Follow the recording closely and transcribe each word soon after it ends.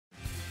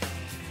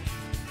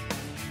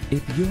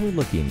If you're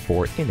looking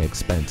for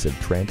inexpensive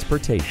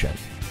transportation,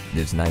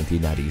 this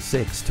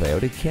 1996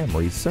 Toyota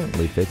Camry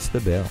certainly fits the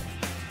bill.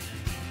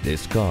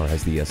 This car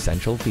has the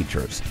essential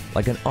features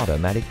like an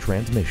automatic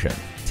transmission,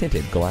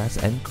 tinted glass,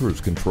 and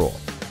cruise control.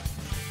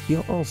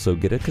 You'll also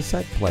get a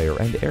cassette player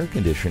and air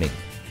conditioning.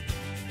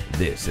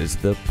 This is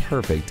the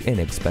perfect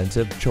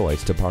inexpensive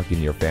choice to park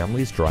in your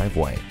family's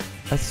driveway,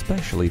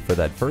 especially for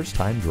that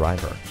first-time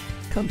driver.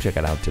 Come check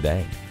it out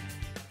today.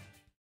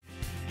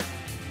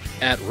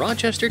 At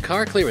Rochester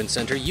Car Clearance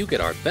Center, you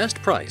get our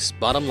best price,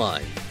 bottom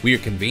line. We are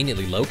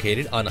conveniently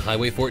located on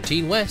Highway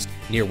 14 West,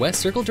 near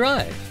West Circle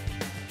Drive.